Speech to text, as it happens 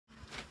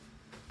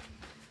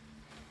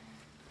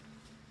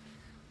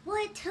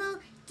Welcome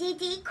to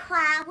DD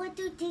Crowd. We'll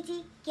do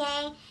DD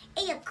Gang.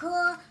 It's a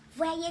good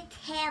way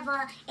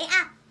ever. And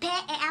I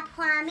bet and I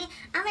promise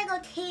I'm gonna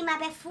go see my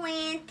best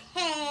friend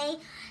Tay.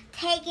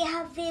 Tay get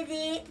her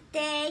visit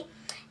today.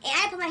 And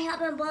I put my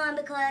helping bun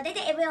because they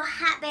think it's real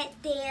hot back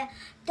there.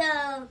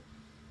 So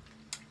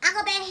I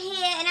go back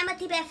here and I'm gonna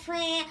see best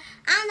friend.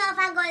 I don't know if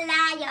I'm gonna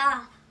lie,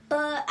 y'all.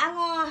 But I'm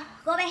gonna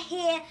go back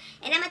here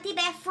and I'm gonna see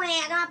best friend.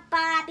 I got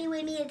Bobby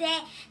with me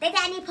today. They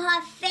got me put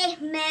a face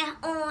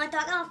mask on. So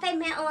I got a face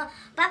mask on.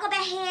 But I go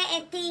back here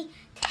and see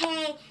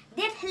Tay.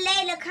 This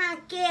play look kind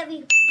of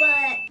scary,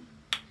 but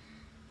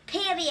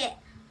period.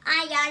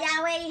 Alright,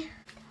 y'all ready?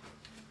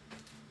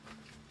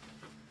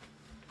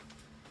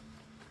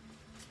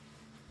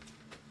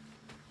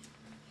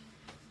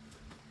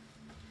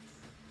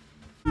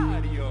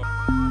 Mario.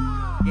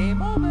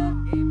 Game over.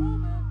 Game over.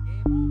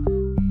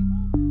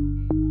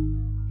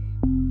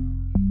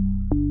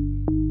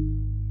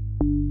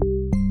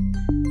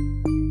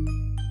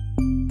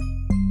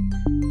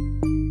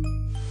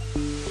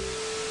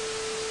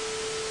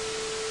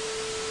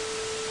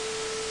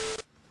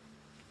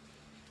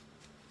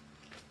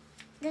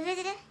 The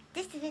visitor?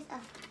 This is the visitor.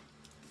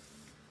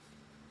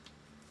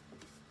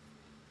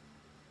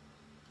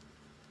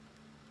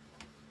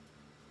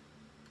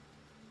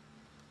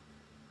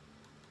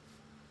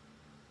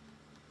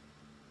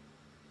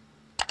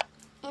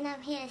 And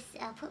I'm here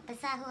to put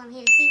beside who I'm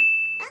here to see.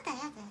 Okay.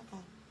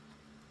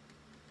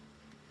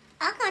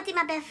 I'm gonna see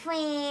my best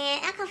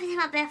friend. I'm gonna see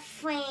my best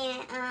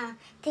friend.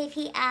 Take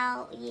he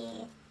out,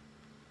 yeah.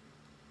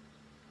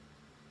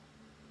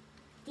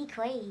 She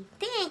crazy.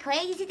 They ain't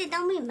crazy. She just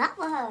don't mean mess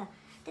with her.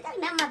 They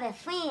don't met my best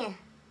friend.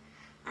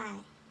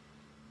 Alright.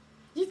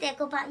 You said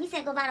go by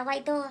the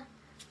white door?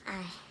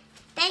 Alright.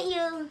 Thank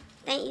you.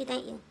 Give me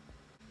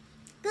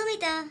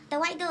the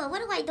white door.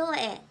 Where the white door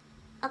at?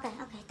 Okay,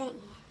 thank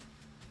you.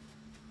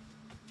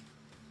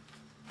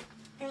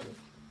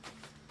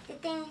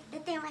 The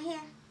thing right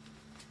here.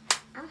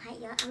 I'm hype,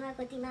 y'all. I'm gonna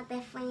go see my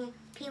best friend.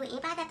 Period.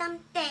 Anybody that don't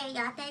stay,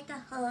 y'all stay to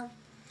her.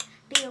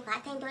 Period. I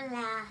think don't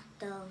lie,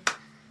 though.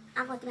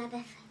 I'm going to see my best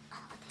friend.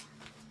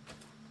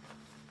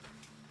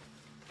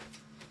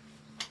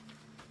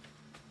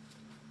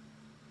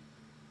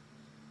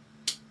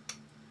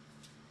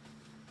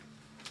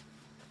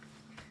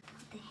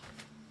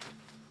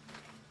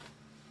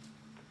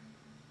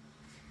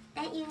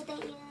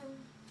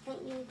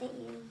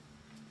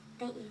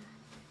 Thank you.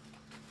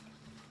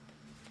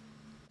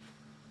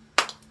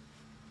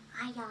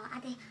 Ay, y'all,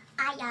 okay. I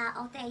don't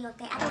want to be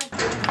best friend.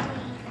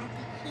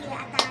 I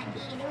thought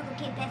they were going to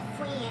get best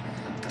friend.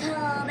 So,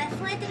 best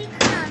friend to be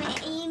coming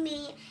and eat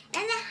me.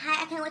 And then,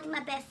 I can't wait to my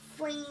best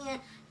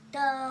friend.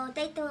 So,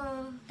 they do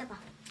the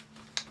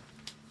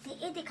see,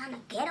 it's kind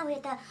of ghetto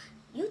here.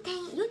 You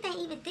think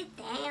even sit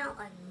down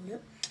or no?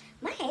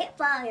 My head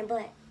falling,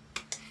 but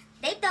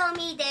they told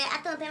me that I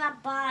couldn't pay my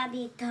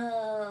Barbie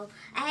though.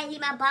 I had to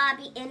leave my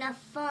Barbie in the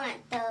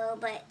front though,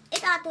 but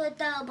it's all through it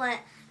though. But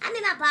I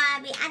made my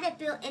Barbie. I just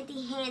feel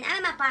empty hand. I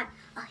made my Barbie.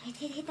 Oh,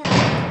 hit the.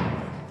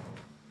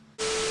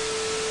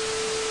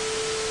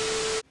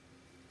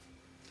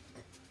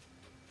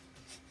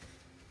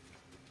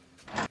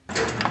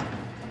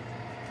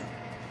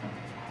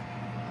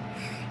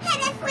 Hey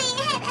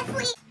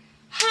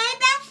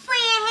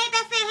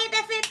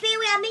best friend,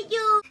 Billy, I meet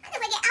you. I just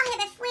want to get out here,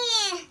 best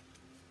friend.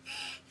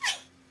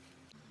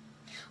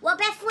 Well,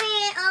 best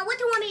friend, what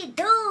do you want me to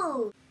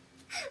do?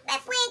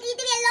 Best friend, can you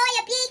give me a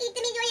lawyer, please? Can you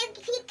give me a lawyer?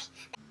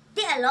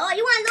 Get a lawyer?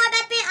 You want a lawyer,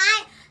 best friend?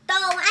 Alright. So,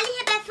 when I leave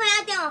here, best friend,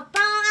 I get on the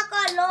phone. I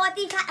got a lawyer.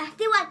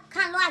 See what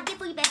kind of lawyer I get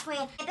for you, best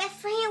friend. Hey, best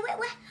friend, what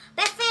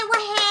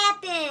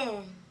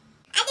happened?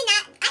 I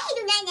didn't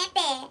do nothing that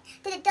bad.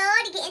 To the door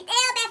to get in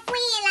there, best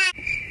friend, like.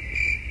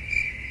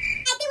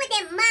 I did with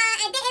that mom,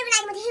 and then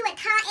everybody when he was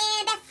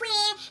talking, best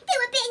friend, they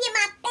were beating in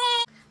my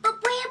bed. But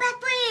where, best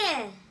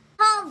friend?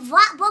 Oh,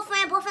 what?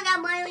 Boyfriend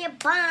got money on your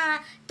bond.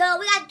 So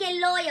we gotta get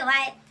lawyer,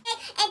 right?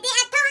 And then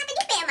I told her that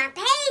you pay my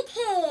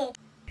paycheck.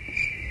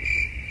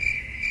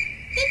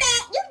 She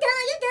said, you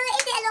done, it did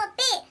a little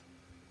bit.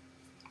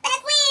 Best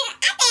friend,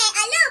 I said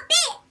a little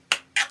bit.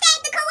 I said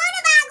the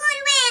coronavirus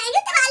going around, and you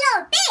said a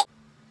little bit.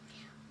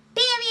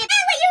 Period.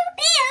 How will you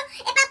feel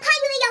if I pay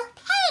you in your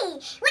pay?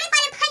 What if I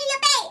didn't pay you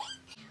your pay?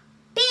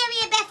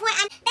 Period, best friend.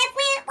 Best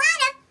friend, why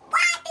did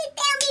they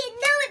tell me to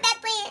do it,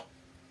 best friend?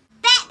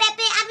 Best friend,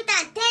 I be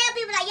trying to tell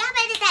people like y'all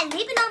better start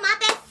leaving on my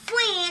best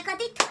friend, cause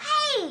they too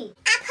hate.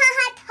 I put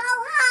her so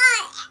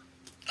hard.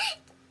 They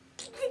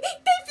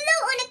flew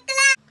on the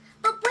clock.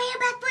 But where,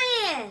 best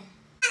friend?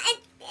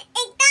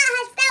 And got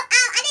herself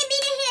out. I didn't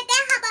mean to hit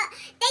that her, but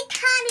they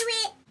told me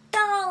with.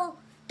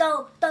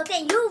 So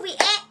then you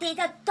reacted.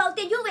 So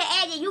then you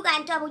reacted. You got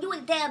in trouble. You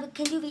was there, but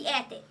can you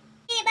reacted?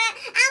 Yeah, but I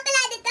don't feel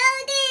like the dog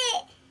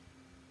did.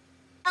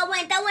 I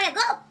went to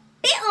go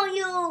bit on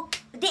you.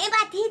 Did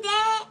anybody see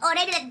that? Or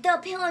they did a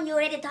pit on you.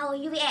 They did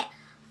told you react.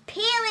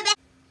 Period, best.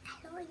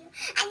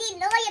 I need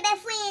lawyer,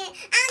 best friend. I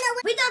don't know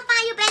what. We gonna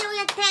find you back on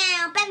your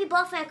town, baby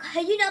boyfriend.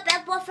 Cause you know,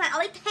 best boyfriend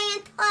always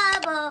paying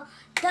trouble.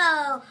 So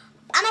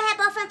I'm gonna have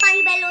boyfriend find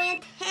you back on your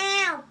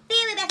town.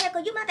 period, best friend,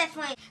 because you my best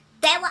friend.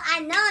 That's what I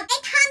know. They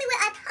told me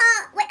what I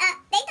told,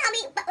 they told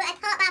me what I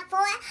told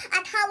before. I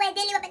told where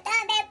Dilly was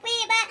done, best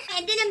friend, but.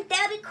 And then them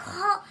they'll be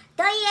called,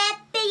 dirty ass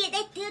period,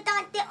 they still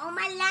thought they on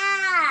my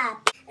live.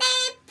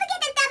 Man, forget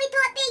them thought we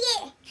thought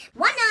period.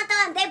 One of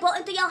them, they brought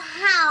into your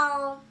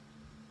house.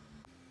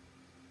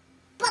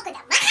 Broke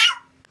into my house?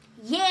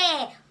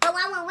 Yeah, but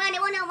when I went around, they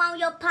went around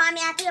your palm,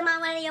 I told my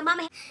mama, your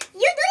mama.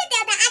 You do it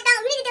that I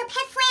don't really do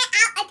best friend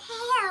out of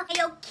hell.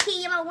 Your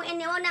kid, your mama went in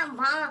there on that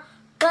mom.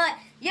 But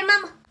your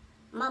mama.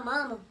 My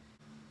mama.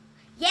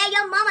 Yeah,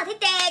 your mama, they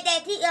gonna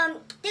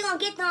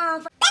get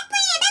them. Best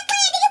friend, did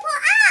you pull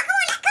up?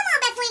 Come on,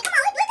 best friend, come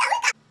on, let's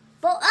go.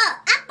 Pull up.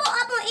 I pull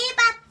up on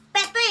everybody,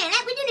 best friend.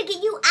 Like, we need to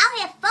get you out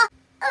here, fuck.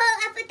 Oh,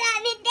 I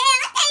forgot me down.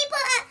 I tell you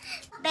pull up.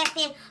 Best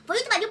friend, for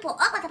you to you pull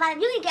up on the bottom,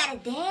 you ain't got a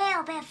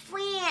down, best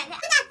friend.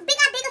 We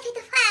got bigger feet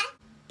to fly.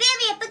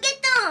 Baby, forget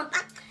them.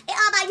 It's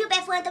all about you,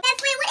 best friend. Best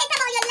friend, what they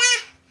talking about your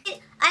life?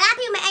 A lot of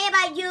people may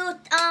about you,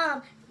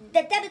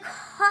 the Debbie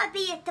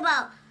Harvey is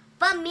about.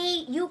 For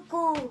me, you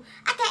cool.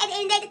 I can't at the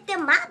end of the day,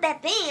 my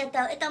best friend,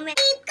 though. It don't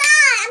matter.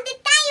 God, I'm just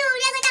telling you,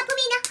 they're gonna put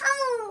me in the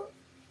hole.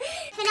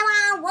 So now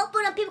I don't work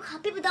for them people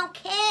because people don't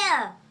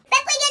care.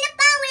 That's when you're on the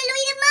phone with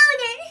Louis the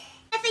Morning.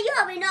 I said, you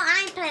already know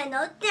I ain't playing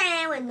no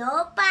game with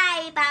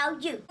nobody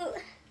about you.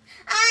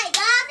 Alright,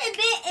 God,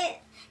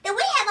 then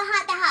we have a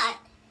heart-to-heart.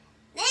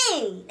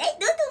 Dang, they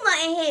do too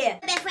much in here.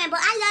 Best friend,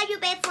 but I love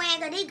you, best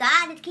friend, because these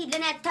guys just keep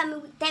doing that time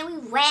we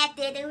whacked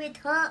it, then we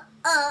turn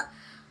up.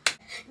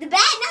 The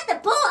bag, not the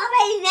pool,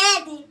 already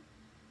nasty.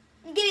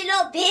 You give me a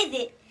little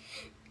visit.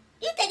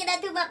 You taking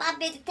that too much my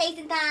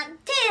visitation time.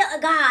 Tell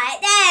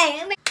God,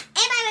 dang.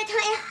 Everybody gonna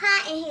turn it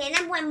hot in here, and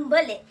I'm one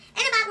bullet.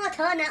 Anybody gonna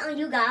turn that on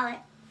you, God?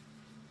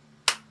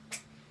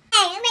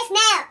 Hey, I'm messing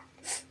up.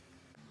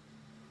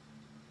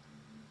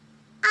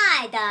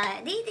 Alright,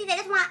 dog.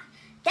 That's why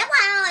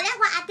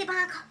I sit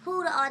behind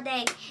computer all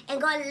day and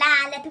go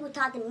lie and let people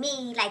talk to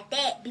me like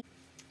that.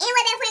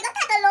 Anyway, then we go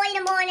talk to Lloyd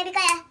in the morning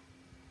because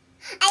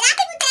a lot of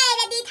people say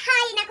that these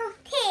tired not gonna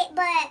fit,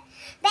 but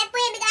that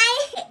friend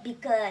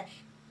because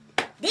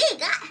they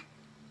got.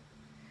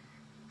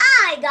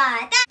 I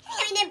got that. I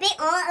mean, big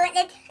on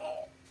that.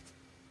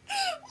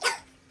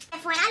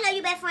 Best friend, I love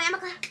you, best friend. I'm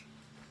gonna.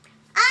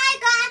 I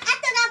got. I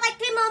still got like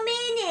 3 more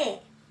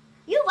minutes.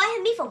 You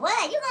waiting me for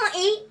what? You gonna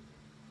eat?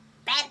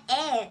 Bad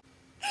ass.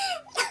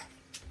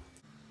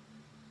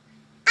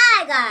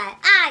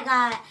 I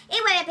got.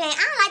 Anyway, best friend, I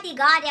don't like the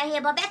guard down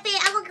here, but best friend,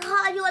 I'm gonna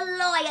call you a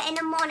lawyer in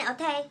the morning,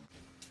 okay?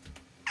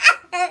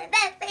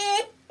 Best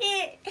friend.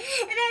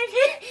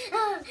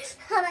 Oh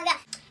my God.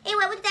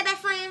 Anyway, what's that,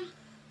 best friend?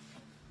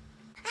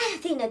 I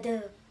seen a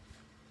dog.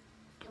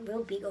 A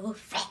real big old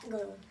fat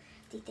girl.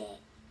 Did that.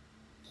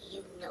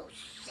 You know,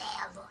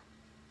 Sarah.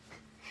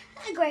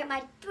 I grabbed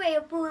my tray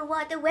of food and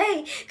walked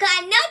away. Cause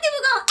I know they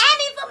were gonna ask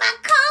me for my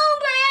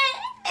cornbread.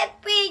 That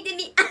freaked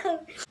me out.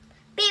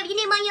 Babe, you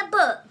need money in your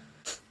book.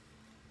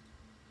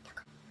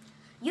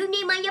 You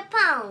need money in your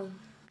phone.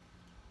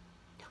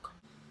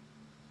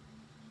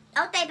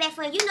 Okay, best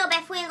friend, you know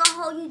best friend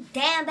gonna hold you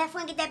down. Best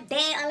friend get that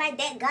bag unlike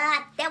that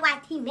God. That's why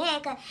he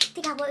mad, cause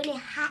think I work in that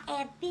hot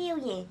air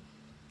billion.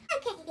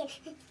 Okay.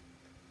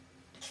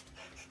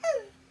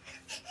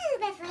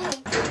 Best friend.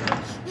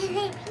 Okay.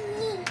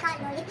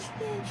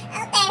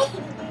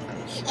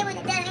 It would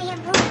have done him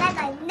moving like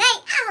a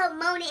night. I heard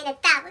moaning in the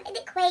top. Look at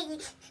the crazy.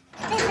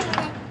 Best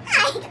friend,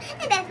 hi.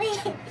 Best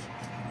friend.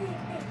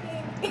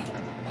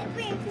 Best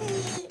friend,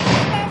 please.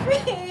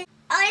 Best friend.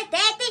 Oh, that's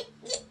that thing?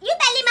 You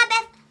better leave my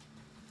best.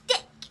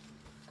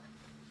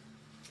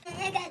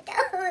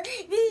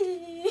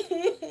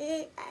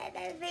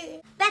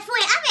 Best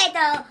friend, I read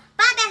though.